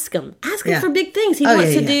ask him. Ask him for big things. He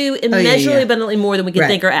wants to do immeasurably abundantly more than we can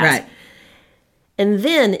think or ask. Right. And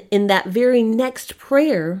then in that very next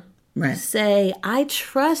prayer, say, I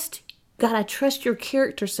trust your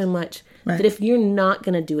character so much that if you're not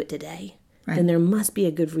going to do it today, then there must be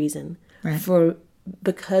a good reason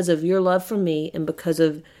because of your love for me and because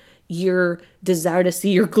of your desire to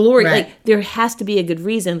see your glory. Like, there has to be a good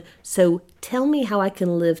reason. So tell me how I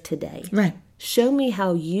can live today. Right. Show me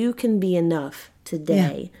how you can be enough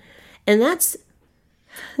today. And that's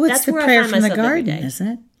the where prayer I find from the myself garden, every day. isn't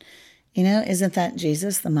it? Isn't that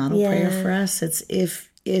Jesus, the model prayer for us? It's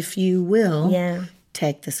if you will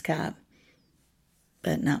take this cup,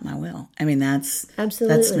 but not my will. I mean, that's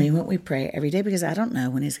me, what we pray every day, because I don't know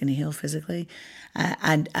when he's going to heal physically.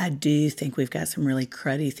 I do think we've got some really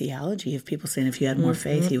cruddy theology of people saying if you had more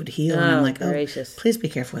faith, he would heal. And I'm like, gracious. Please be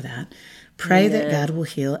careful with that. Pray that God will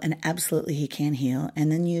heal, and absolutely he can heal.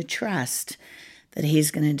 And then you trust that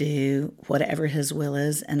he's going to do whatever his will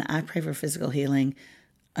is. And I pray for physical healing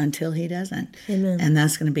until he doesn't. Amen. And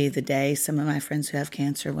that's going to be the day. Some of my friends who have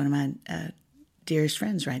cancer, one of my dearest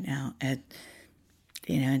friends right now, it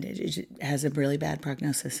has a really bad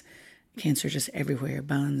prognosis. Cancer just everywhere,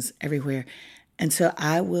 bones everywhere. And so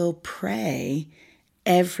I will pray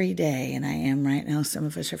every day, and I am right now, some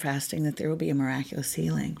of us are fasting, that there will be a miraculous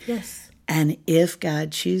healing. Yes. And if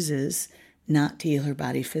God chooses not to heal her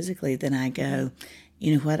body physically, then I go,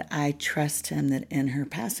 you know what? I trust him that in her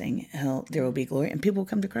passing, there will be glory and people will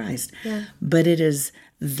come to Christ. Yeah. But it is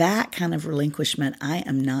that kind of relinquishment. I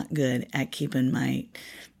am not good at keeping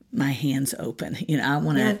my hands open. I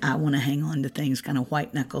want to hang on to things, kind of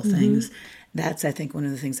white knuckle things. That's, I think, one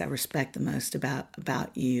of the things I respect the most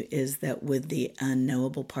about you is that with the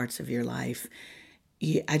unknowable parts of your life,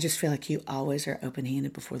 I just feel like you always are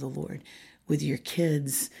open-handed before the Lord. With your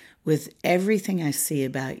kids, with everything I see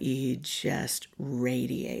about you, just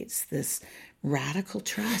radiates this radical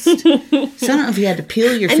trust. So I don't know if you had to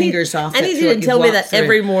peel your fingers off. I need you to tell me that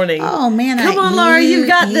every morning. Oh, man. Come on, Laura, you've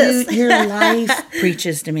got this. Your life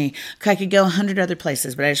preaches to me. Okay, I could go 100 other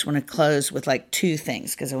places, but I just want to close with like two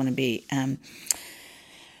things because I want to be...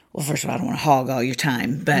 well, first of all, I don't want to hog all your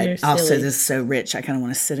time, but also this is so rich, I kind of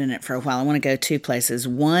want to sit in it for a while. I want to go two places.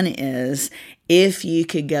 One is if you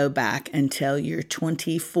could go back until you're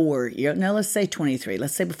 24, let's say 23,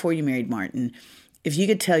 let's say before you married Martin, if you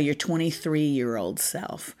could tell your 23-year-old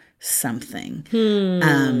self something,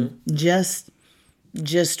 just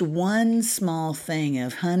one small thing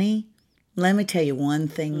of, honey, let me tell you one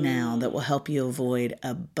thing now that will help you avoid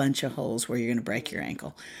a bunch of holes where you're going to break your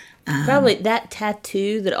ankle. Probably that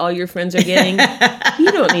tattoo that all your friends are getting.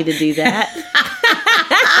 You don't need to do that.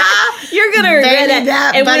 You're going to regret it.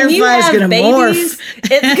 That and when you have babies,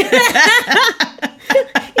 it's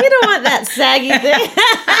You don't want that saggy thing.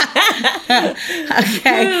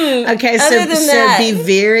 Okay. So be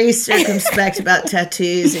very circumspect about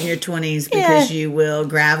tattoos in your 20s because you will.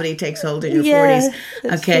 Gravity takes hold in your 40s.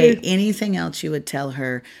 Okay. True. Anything else you would tell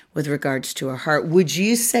her with regards to her heart? Would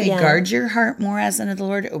you say guard your heart more as unto the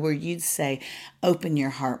Lord, or would you say open your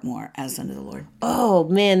heart more as unto the Lord? Oh,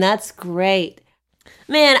 man, that's great.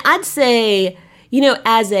 Man, I'd say,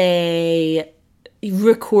 as a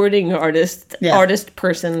recording artist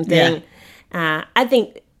person thing, I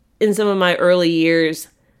think in some of my early years,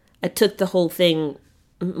 I took the whole thing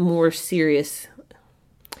more serious.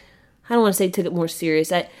 I don't want to say took it more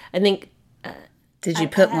serious. I think... Did you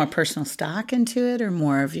put more personal stock into it or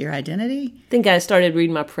more of your identity? I think I started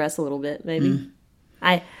reading my press a little bit, maybe.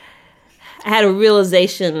 I had a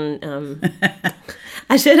realization.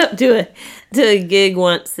 I showed up to a gig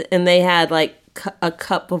once, and they had like a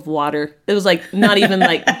cup of water. It was like not even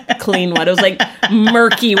like clean water. It was like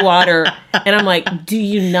murky water. And I'm like, do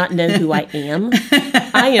you not know who I am?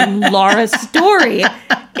 I am Laura Story.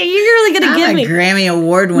 You're really going to give me a Grammy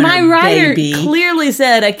Award winner. My writer baby. clearly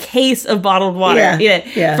said a case of bottled water.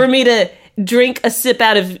 For me to drink a sip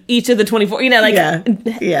out of each of the 24.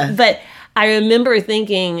 But I remember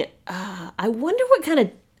thinking, I wonder what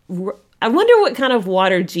kind of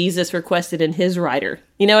water Jesus requested in his writer.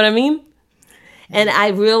 You know what I mean? And I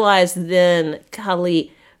realized then,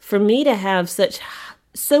 golly, for me to have such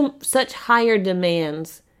higher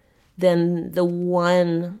demands than the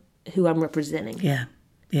one who I'm representing. Yeah.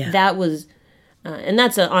 That was, and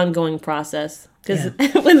that's an ongoing process. Because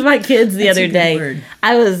with my kids the other day,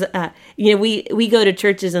 I was, we go to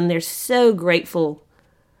churches and they're so grateful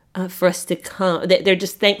for us to come. They're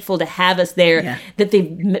just thankful to have us there, that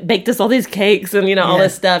they've baked us all these cakes and, all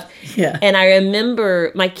this stuff. Yeah. And I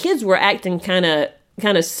remember my kids were acting kind of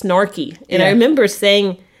snarky. And I remember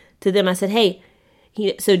saying to them, I said, hey,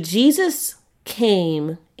 so Jesus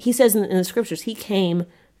came, he says in the scriptures, he came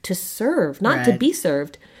to serve, not to be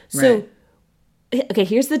served. So, okay,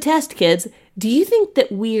 here's the test, kids. Do you think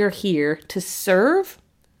that we are here to serve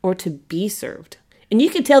or to be served? And you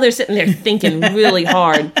could tell they're sitting there thinking really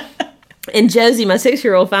hard. And Josie, my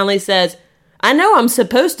 6-year-old, finally says, I know I'm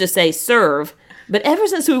supposed to say serve, but ever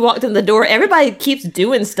since we walked in the door, everybody keeps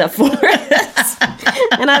doing stuff for us.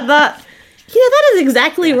 And I thought, that is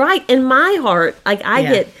exactly right. In my heart, like I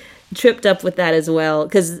get tripped up with that as well.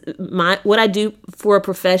 Because what I do for a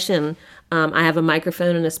profession, I have a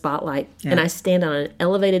microphone and a spotlight, and I stand on an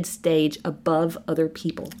elevated stage above other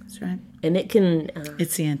people. That's right. And it can...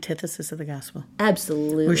 it's the antithesis of the gospel.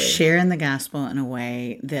 Absolutely. We're sharing the gospel in a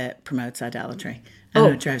way that promotes idolatry. I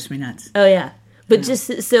know it drives me nuts. Oh, yeah. But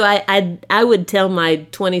just so I would tell my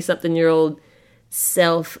 20-something-year-old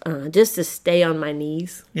self just to stay on my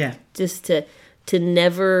knees. Yeah. Just to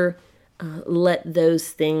never let those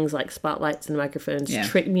things like spotlights and microphones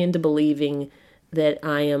trick me into believing that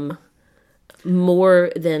I am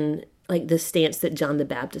more than like the stance that John the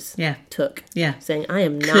Baptist took. Yeah. Saying, I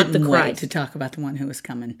am not the Christ. Wait to talk about the one who was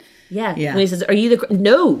coming. Yeah. When he says, are you the Christ?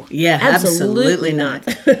 No. Yeah, absolutely not.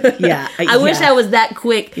 I wish I was that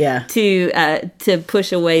quick to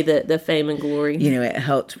push away the fame and glory. It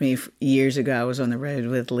helped me years ago. I was on the road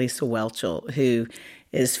with Lisa Whelchel, who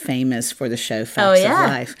is famous for the show Facts of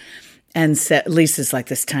Life. And so Lisa's like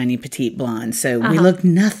this tiny, petite blonde. So we look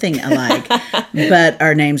nothing alike, but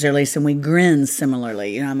our names are Lisa, and we grin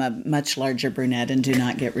similarly. I'm a much larger brunette and do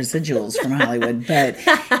not get residuals from Hollywood. But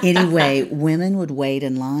anyway, women would wait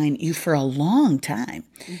in line for a long time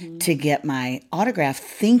to get my autograph,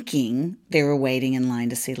 thinking they were waiting in line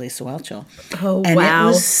to see Lisa Whelchel. Oh, and wow. it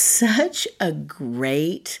was such a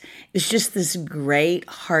it's just this great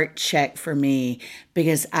heart check for me,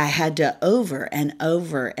 because I had to over and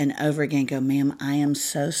over and over again go, ma'am, I am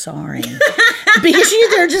so sorry. Because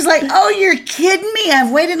they're just like, oh, you're kidding me. I've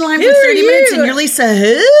waited in line for 30 minutes and you're Lisa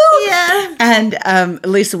who? Yeah. And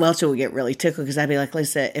Lisa Whelchel would get really tickled because I'd be like,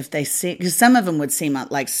 Lisa, if they see, because some of them would seem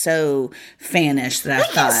like so fanish that I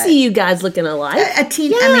thought. I see you guys looking alike. A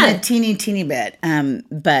teeny bit.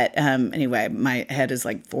 But anyway, my head is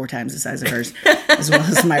like 4 times the size of hers, as well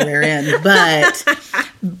as my rear end.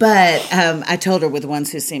 But I told her with the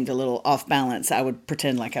ones who seemed a little off balance, I would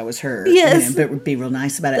pretend like I was her. Yes. But would be real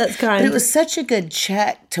nice about it. That's kind. But it was such a good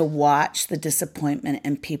check to watch the disappointment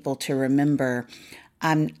in people, to remember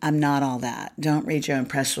I'm not all that. Don't read your own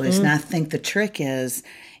press release. And I think the trick is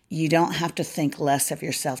you don't have to think less of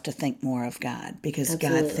yourself to think more of God, because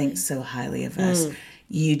God thinks so highly of us.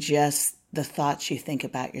 The thoughts you think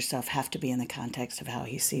about yourself have to be in the context of how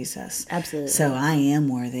he sees us. Absolutely. So I am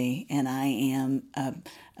worthy, and I am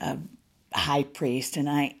high priest and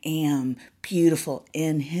I am beautiful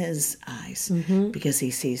in his eyes because he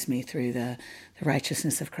sees me through the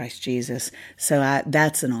righteousness of Christ Jesus. So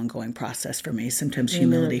that's an ongoing process for me. Sometimes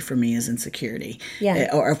humility for me is insecurity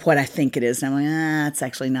or what I think it is. And I'm like, it's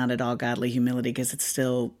actually not at all godly humility because it's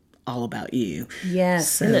still all about you. Yes.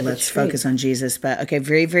 So let's focus on Jesus. But okay,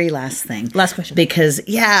 very, very last thing. Last question. Because,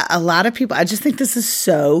 a lot of people, I just think this is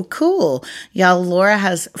so cool. Y'all, Laura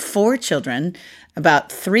has 4 children,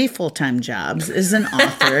 about 3 full-time jobs, is an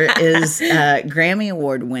author, is a Grammy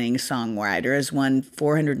Award-winning songwriter, has won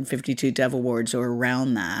 452 Dove Awards or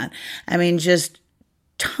around that. I mean, just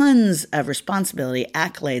tons of responsibility,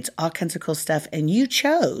 accolades, all kinds of cool stuff. And you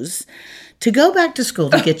chose to go back to school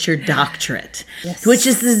to get your doctorate, which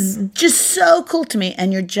is just so cool to me.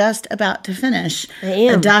 And you're just about to finish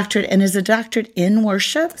a doctorate. And is a doctorate in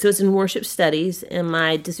worship? So it's in worship studies, and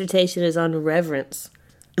my dissertation is on reverence.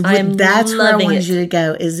 That's where I wanted you to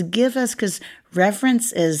go, is give us, because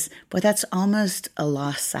reverence is, that's almost a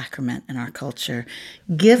lost sacrament in our culture.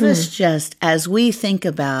 Give us just, as we think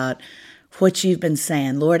about what you've been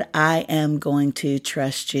saying, Lord, I am going to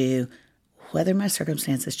trust you, whether my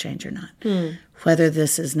circumstances change or not. Whether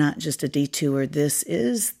this is not just a detour, this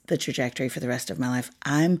is the trajectory for the rest of my life.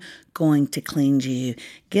 I'm going to cling to you.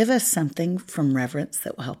 Give us something from reverence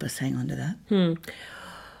that will help us hang on to that.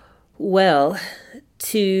 Well,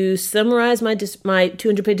 to summarize my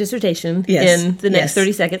 200-page dissertation in the next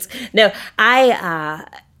 30 seconds. No,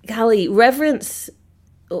 reverence,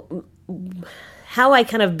 how I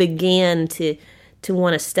kind of began to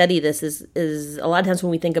want to study this is a lot of times when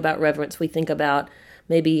we think about reverence, we think about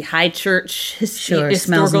maybe high church,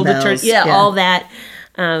 historical liturgy, all that.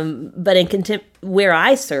 But in where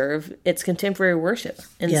I serve, it's contemporary worship.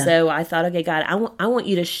 And so I thought, okay, God, I want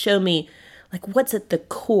you to show me, like, what's at the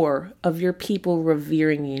core of your people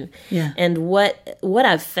revering you. Yeah. And what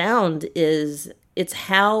I've found is it's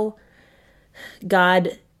how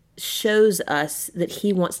God shows us that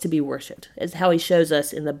he wants to be worshipped. It's how he shows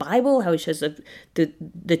us in the Bible, how he shows up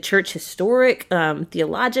the church historic,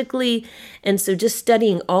 theologically. And so just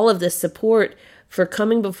studying all of this support for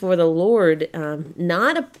coming before the Lord,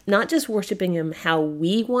 not just worshiping him how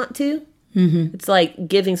we want to. It's like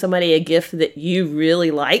giving somebody a gift that you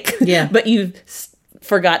really like, but you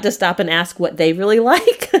forgot to stop and ask what they really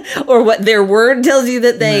like or what their word tells you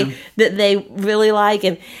that they really like.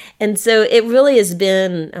 And so it really has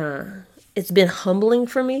been, it's been humbling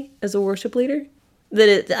for me as a worship leader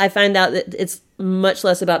that I find out that it's much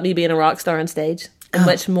less about me being a rock star on stage and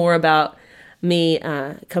much more about me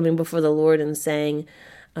coming before the Lord and saying,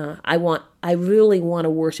 I really want to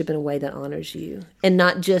worship in a way that honors you, and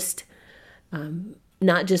not just in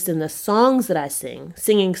the songs that I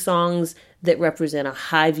singing songs that represent a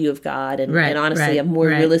high view of God and honestly a more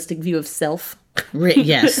realistic view of self.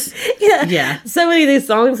 Yes. So many of these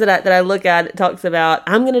songs that I look at, it talks about,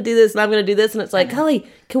 I'm going to do this and I'm going to do this. And it's like, Holly,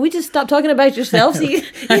 can we just stop talking about yourself? So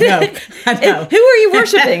I know. Who are you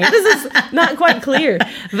worshiping? This is not quite clear.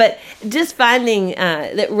 But just finding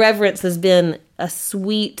that reverence has been a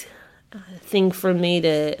sweet thing for me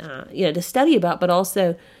to study about, but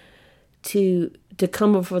also to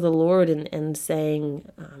come before the Lord and saying,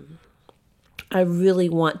 I really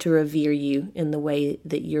want to revere you in the way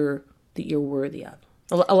that you're worthy of.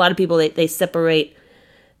 A lot of people, they separate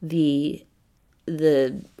the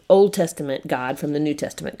Old Testament God from the New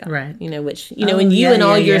Testament God, right? Which in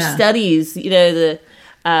your studies, the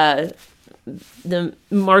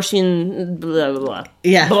Martian blah blah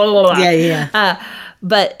blah,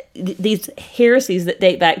 but these heresies that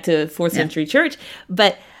date back to 4th century church,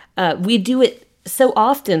 but we do it so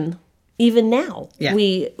often, even now. Yeah.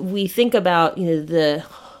 We think about the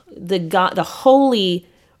God, the holy,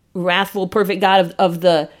 wrathful, perfect God of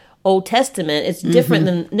the Old Testament. It's different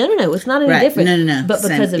than no. It's not any different. No. But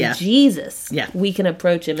because of Jesus, we can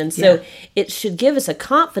approach him, and so it should give us a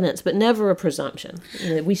confidence, but never a presumption.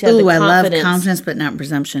 We should have the confidence. I love confidence, but not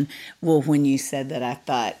presumption. Well, when you said that, I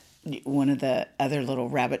thought one of the other little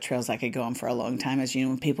rabbit trails I could go on for a long time is,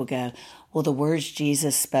 when people go, well, the words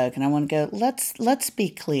Jesus spoke, and I want to go, let's be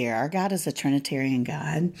clear. Our God is a Trinitarian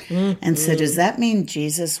God. And so does that mean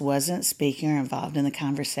Jesus wasn't speaking or involved in the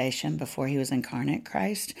conversation before he was incarnate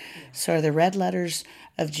Christ? So are the red letters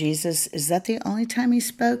of Jesus, is that the only time he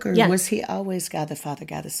spoke, or was he always God the Father,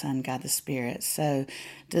 God the Son, God the Spirit? So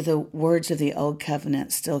do the words of the Old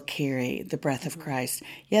Covenant still carry the breath of Christ?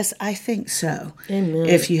 Yes, I think so. Amen.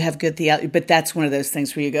 If you have good theology. But that's one of those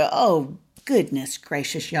things where you go, oh, goodness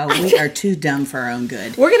gracious, y'all, we are too dumb for our own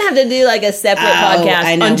good. We're going to have to do like a separate podcast.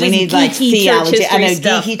 I know. On just we need like theology. I know,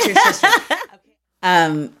 geeky church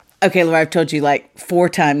history. Okay, Laura, I've told you like 4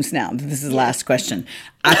 times now. This is the last question.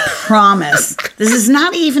 I promise. This is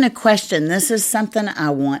not even a question. This is something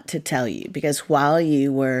I want to tell you, because while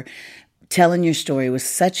you were telling your story with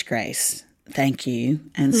such grace, thank you,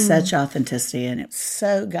 and such authenticity, and it's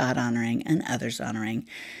so God-honoring and others-honoring,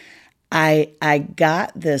 I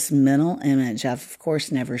got this mental image. I've, of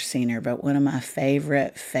course, never seen her, but one of my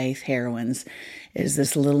favorite faith heroines is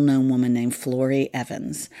this little-known woman named Florrie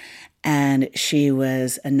Evans. And she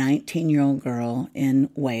was a 19-year-old girl in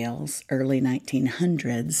Wales, early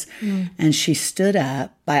 1900s. And she stood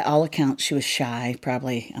up. By all accounts, she was shy,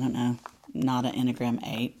 probably, I don't know, not an Enneagram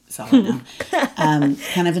 8, is all I know.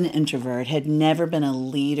 Kind of an introvert, had never been a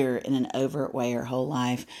leader in an overt way her whole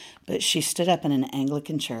life. But she stood up in an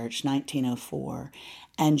Anglican church, 1904,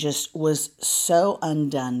 and just was so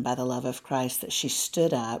undone by the love of Christ that she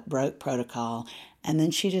stood up, broke protocol, and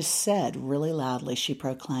then she just said really loudly, she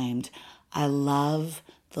proclaimed, "I love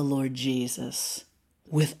the Lord Jesus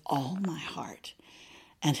with all my heart."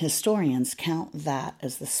 And historians count that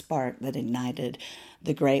as the spark that ignited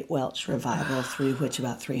the Great Welsh Revival, through which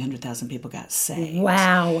about 300,000 people got saved.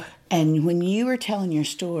 Wow. And when you were telling your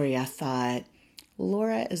story, I thought,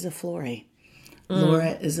 Laura is a Florrie.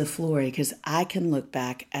 Laura is a Florrie, because I can look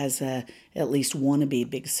back as a at least wannabe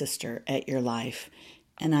big sister at your life,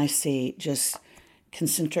 and I see just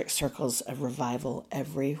concentric circles of revival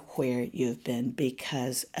everywhere you've been,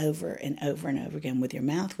 because over and over and over again, with your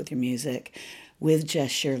mouth, with your music, with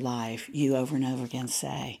just your life, you over and over again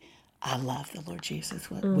say, I love the Lord Jesus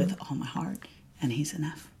with all my heart, and he's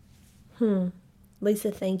enough.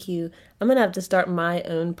 Lisa, thank you. I'm going to have to start my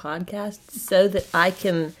own podcast so that I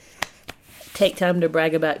can take time to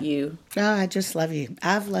brag about you. Oh, I just love you.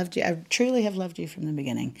 I've loved you. I truly have loved you from the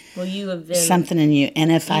beginning. Well, you have been... Something in you.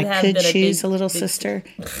 And if I could choose a little sister,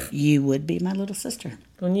 you would be my little sister.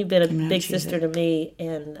 When you've been a big sister to me,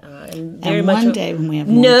 and very and much... one day when we have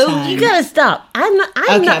more time... No, you got to stop. I'm not...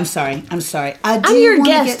 I'm sorry. I'm your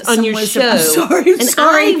guest on your show. I'm sorry. And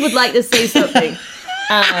I would like to say something.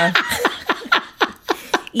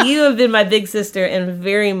 You have been my big sister and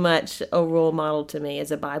very much a role model to me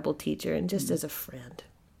as a Bible teacher and just as a friend.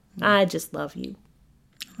 I just love you.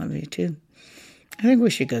 I love you too. I think we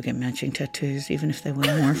should go get matching tattoos, even if they will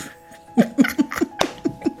morph.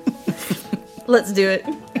 Let's do it.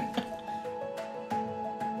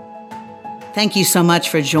 Thank you so much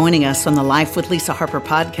for joining us on the Life with Lisa Harper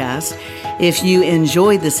podcast. If you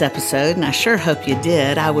enjoyed this episode, and I sure hope you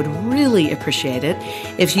did, I would really appreciate it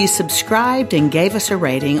if you subscribed and gave us a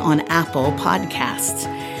rating on Apple Podcasts.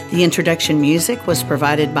 The introduction music was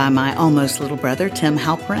provided by my almost little brother, Tim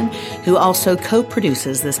Halperin, who also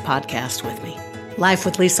co-produces this podcast with me. Life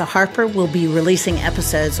with Lisa Harper will be releasing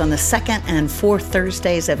episodes on the 2nd and 4th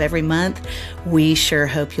Thursdays of every month. We sure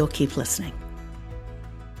hope you'll keep listening.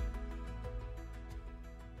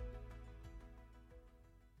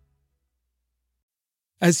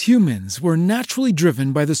 As humans, we're naturally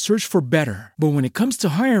driven by the search for better. But when it comes to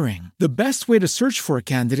hiring, the best way to search for a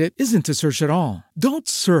candidate isn't to search at all. Don't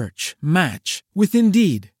search, match with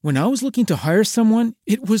Indeed. When I was looking to hire someone,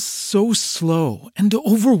 it was so slow and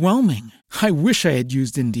overwhelming. I wish I had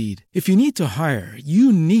used Indeed. If you need to hire,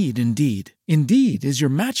 you need Indeed. Indeed is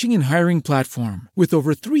your matching and hiring platform with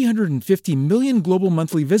over 350 million global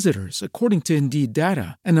monthly visitors, according to Indeed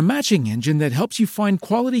data, and a matching engine that helps you find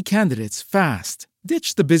quality candidates fast.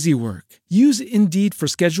 Ditch the busy work. Use Indeed for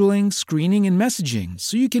scheduling, screening, and messaging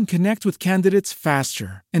so you can connect with candidates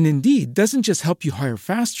faster. And Indeed doesn't just help you hire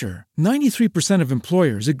faster. 93% of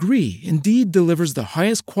employers agree Indeed delivers the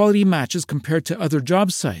highest quality matches compared to other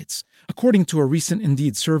job sites, according to a recent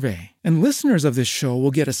Indeed survey. And listeners of this show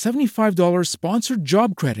will get a $75 sponsored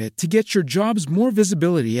job credit to get your jobs more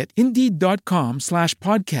visibility at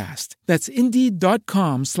Indeed.com/podcast. That's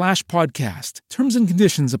Indeed.com/podcast. Terms and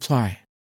conditions apply.